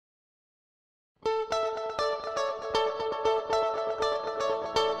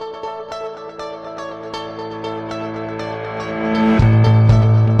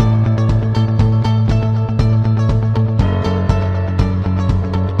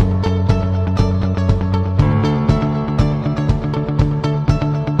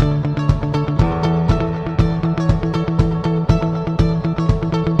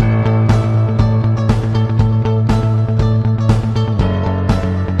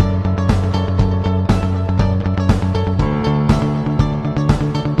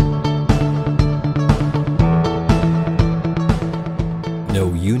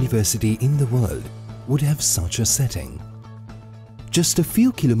university in the world would have such a setting? Just a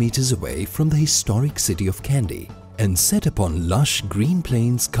few kilometers away from the historic city of Kandy and set upon lush green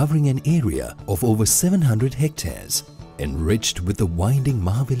plains covering an area of over 700 hectares, enriched with the winding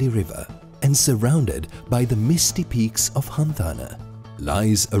Mahaveli River and surrounded by the misty peaks of Hanthana,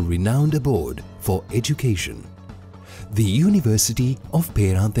 lies a renowned abode for education, the University of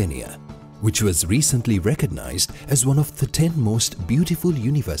Peradeniya, which was recently recognized as one of the 10 most beautiful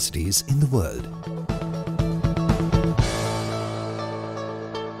universities in the world.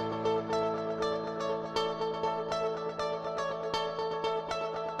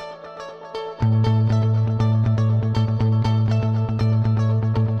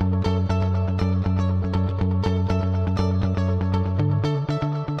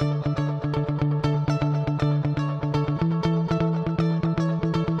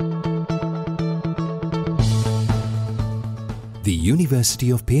 The University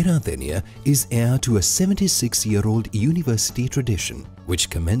of Peradeniya is heir to a 76-year-old university tradition which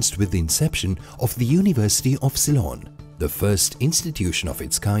commenced with the inception of the University of Ceylon, the first institution of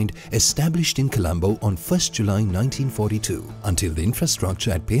its kind established in Colombo on 1st July 1942 until the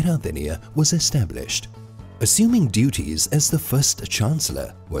infrastructure at Peradeniya was established. Assuming duties as the first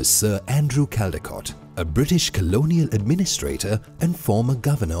Chancellor was Sir Andrew Caldecott, a British colonial administrator and former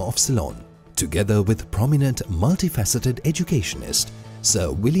Governor of Ceylon, together with prominent multifaceted educationist Sir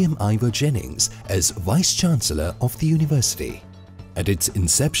William Ivor Jennings as Vice-Chancellor of the university. At its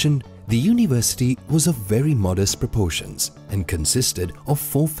inception, the university was of very modest proportions and consisted of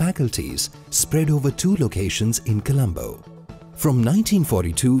 4 faculties spread over 2 locations in Colombo. From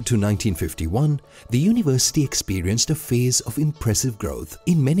 1942 to 1951, the university experienced a phase of impressive growth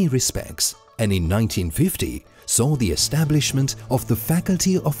in many respects, and in 1950 saw the establishment of the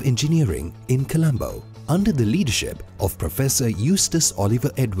Faculty of Engineering in Colombo under the leadership of Professor Eustace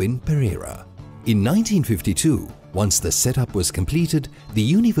Oliver Edwin Pereira. In 1952, once the setup was completed, the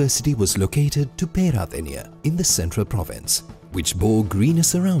university was located to Peradeniya in the central province, which bore greener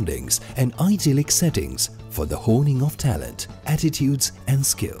surroundings and idyllic settings for the honing of talent, attitudes and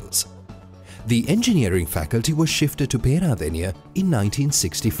skills. The engineering faculty was shifted to Peradeniya in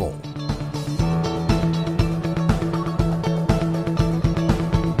 1964.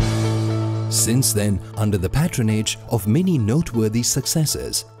 Since then, under the patronage of many noteworthy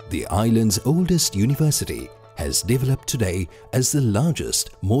successors, the island's oldest university has developed today as the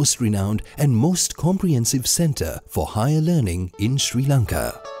largest, most renowned and most comprehensive centre for higher learning in Sri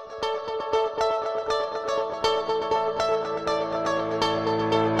Lanka.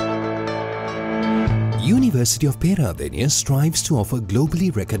 University of Peradeniya strives to offer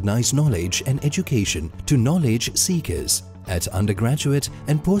globally recognized knowledge and education to knowledge seekers at undergraduate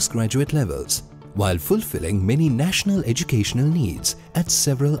and postgraduate levels, while fulfilling many national educational needs at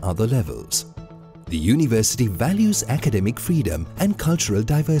several other levels. The university values academic freedom and cultural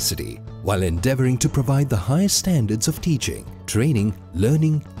diversity, while endeavoring to provide the highest standards of teaching, training,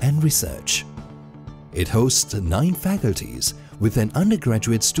 learning and research. It hosts 9 faculties with an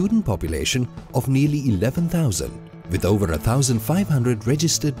undergraduate student population of nearly 11,000, with over 1,500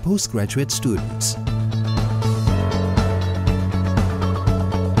 registered postgraduate students.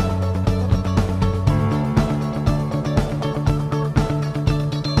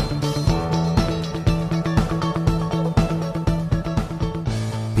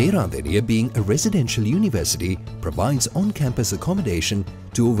 Peradeniya, being a residential university, provides on-campus accommodation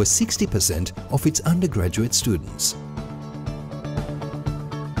to over 60% of its undergraduate students.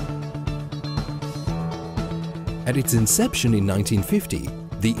 At its inception in 1950,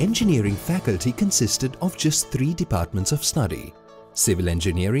 the engineering faculty consisted of just 3 departments of study: civil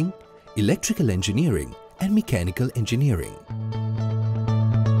engineering, electrical engineering and mechanical engineering.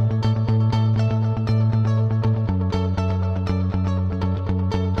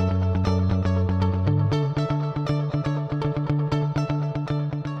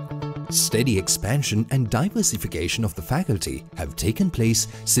 Steady expansion and diversification of the faculty have taken place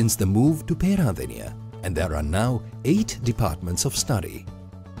since the move to Peradeniya, and there are now 8 departments of study: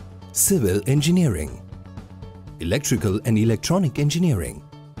 civil engineering, electrical and electronic engineering,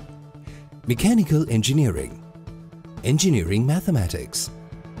 mechanical engineering, engineering mathematics,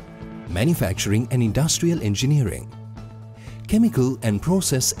 manufacturing and industrial engineering, chemical and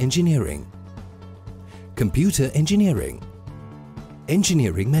process engineering, computer engineering,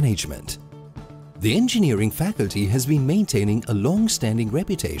 engineering management. The engineering faculty has been maintaining a long-standing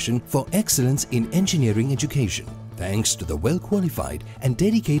reputation for excellence in engineering education, thanks to the well-qualified and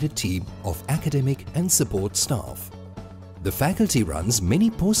dedicated team of academic and support staff. The faculty runs many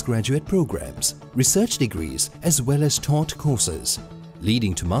postgraduate programs, research degrees as well as taught courses,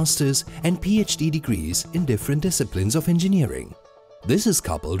 leading to master's and PhD degrees in different disciplines of engineering. This is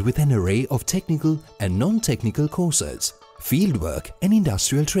coupled with an array of technical and non-technical courses, fieldwork and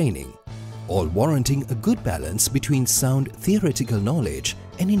industrial training, all warranting a good balance between sound theoretical knowledge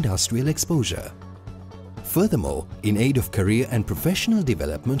and industrial exposure. Furthermore, in aid of career and professional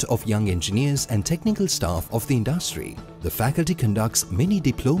development of young engineers and technical staff of the industry, the faculty conducts many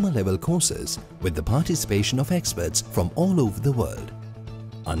diploma-level courses with the participation of experts from all over the world.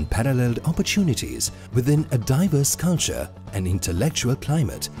 Unparalleled opportunities within a diverse culture and intellectual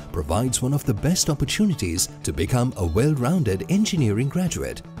climate provides one of the best opportunities to become a well-rounded engineering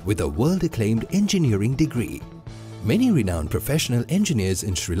graduate with a world-acclaimed engineering degree. Many renowned professional engineers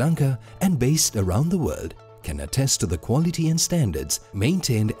in Sri Lanka and based around the world can attest to the quality and standards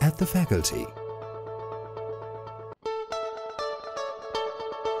maintained at the faculty.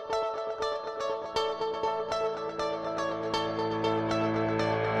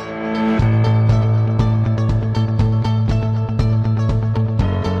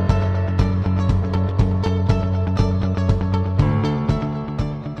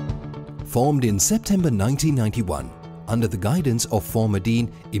 Formed in September 1991 under the guidance of former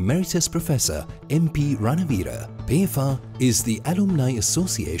Dean Emeritus Professor M.P. Ranavira, PEFAA is the Alumni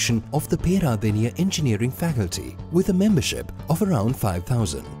Association of the Peradeniya Engineering Faculty with a membership of around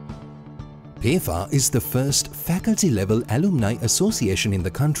 5,000. PEFAA is the first faculty-level alumni association in the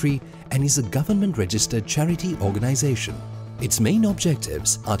country and is a government-registered charity organization. Its main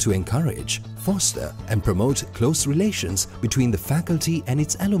objectives are to encourage, foster and promote close relations between the faculty and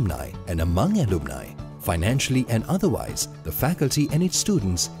its alumni and among alumni, financially and otherwise, the faculty and its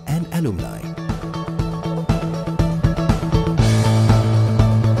students and alumni.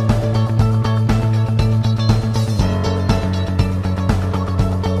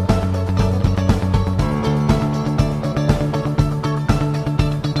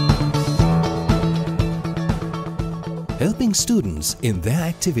 Helping students in their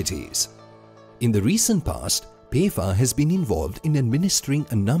activities. In the recent past, PEFAA has been involved in administering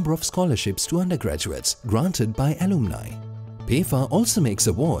a number of scholarships to undergraduates granted by alumni. PEFAA also makes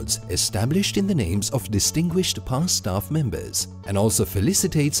awards established in the names of distinguished past staff members and also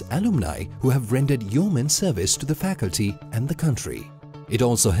felicitates alumni who have rendered yeoman service to the faculty and the country. It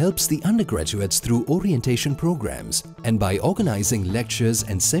also helps the undergraduates through orientation programs and by organizing lectures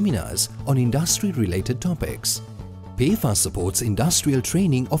and seminars on industry-related topics. PEFAA supports industrial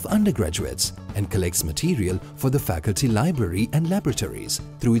training of undergraduates and collects material for the faculty library and laboratories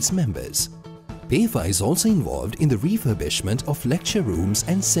through its members. PEFAA is also involved in the refurbishment of lecture rooms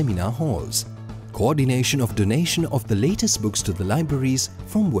and seminar halls, coordination of donation of the latest books to the libraries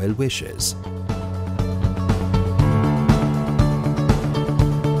from well-wishers.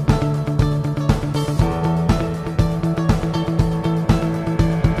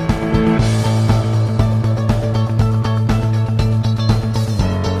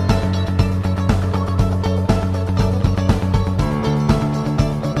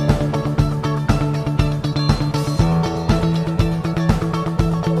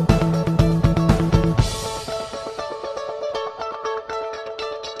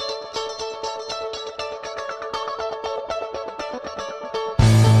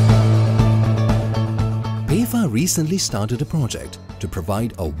 PEFAA recently started a project to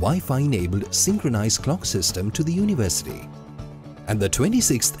provide a Wi-Fi-enabled synchronized clock system to the university. At the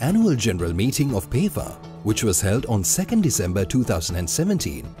 26th Annual General Meeting of PEFAA, which was held on 2nd December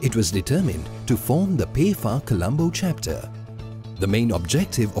 2017, it was determined to form the PEFAA Colombo chapter. The main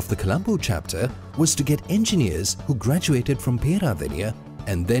objective of the Colombo chapter was to get engineers who graduated from Peradeniya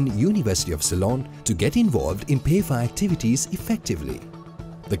and then University of Ceylon to get involved in PEFAA activities effectively.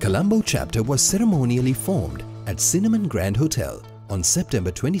 The Colombo chapter was ceremonially formed at Cinnamon Grand Hotel on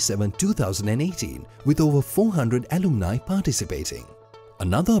September 27, 2018 with over 400 alumni participating.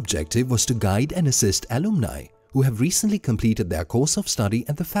 Another objective was to guide and assist alumni who have recently completed their course of study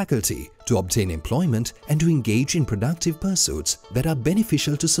at the faculty to obtain employment and to engage in productive pursuits that are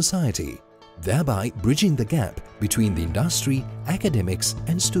beneficial to society, thereby bridging the gap between the industry, academics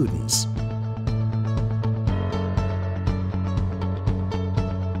and students.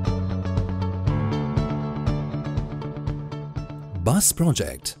 Bus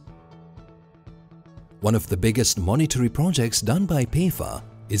Project. One of the biggest monetary projects done by PEFAA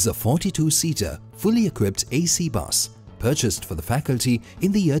is a 42-seater, fully equipped AC bus purchased for the faculty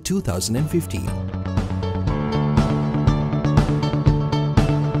in the year 2015.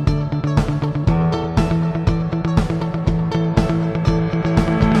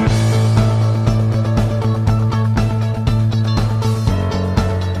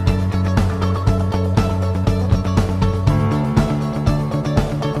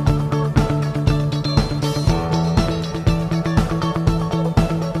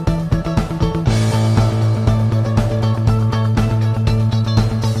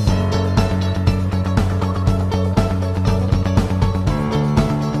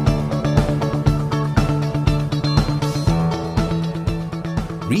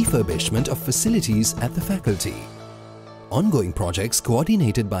 refurbishment of facilities at the faculty. Ongoing projects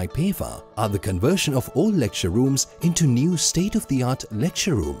coordinated by PEFAA are the conversion of old lecture rooms into new state-of-the-art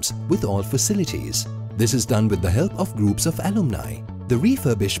lecture rooms with all facilities. This is done with the help of groups of alumni. The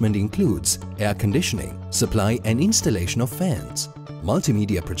refurbishment includes air conditioning, supply and installation of fans,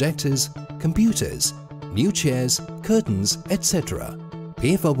 multimedia projectors, computers, new chairs, curtains, etc.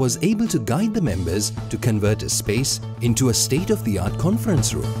 PEFAA was able to guide the members to convert a space into a state-of-the-art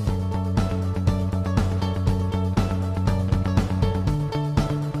conference room.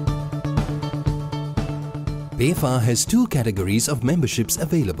 PEFAA has two categories of memberships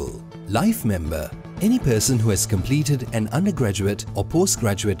available. Life Member. Any person who has completed an undergraduate or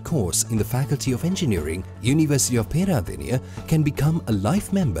postgraduate course in the Faculty of Engineering, University of Peradeniya can become a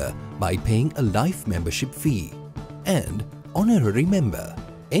Life Member by paying a Life Membership fee. And Honorary Member.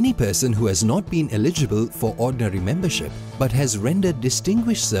 Any person who has not been eligible for ordinary membership but has rendered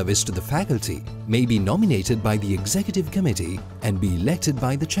distinguished service to the faculty may be nominated by the Executive Committee and be elected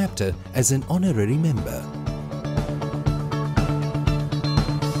by the chapter as an honorary member.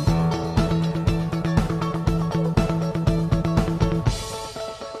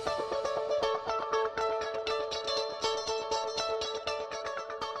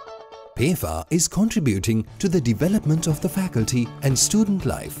 PEFAA is contributing to the development of the faculty and student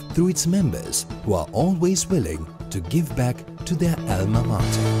life through its members who are always willing to give back to their alma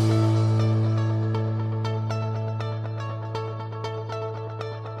mater.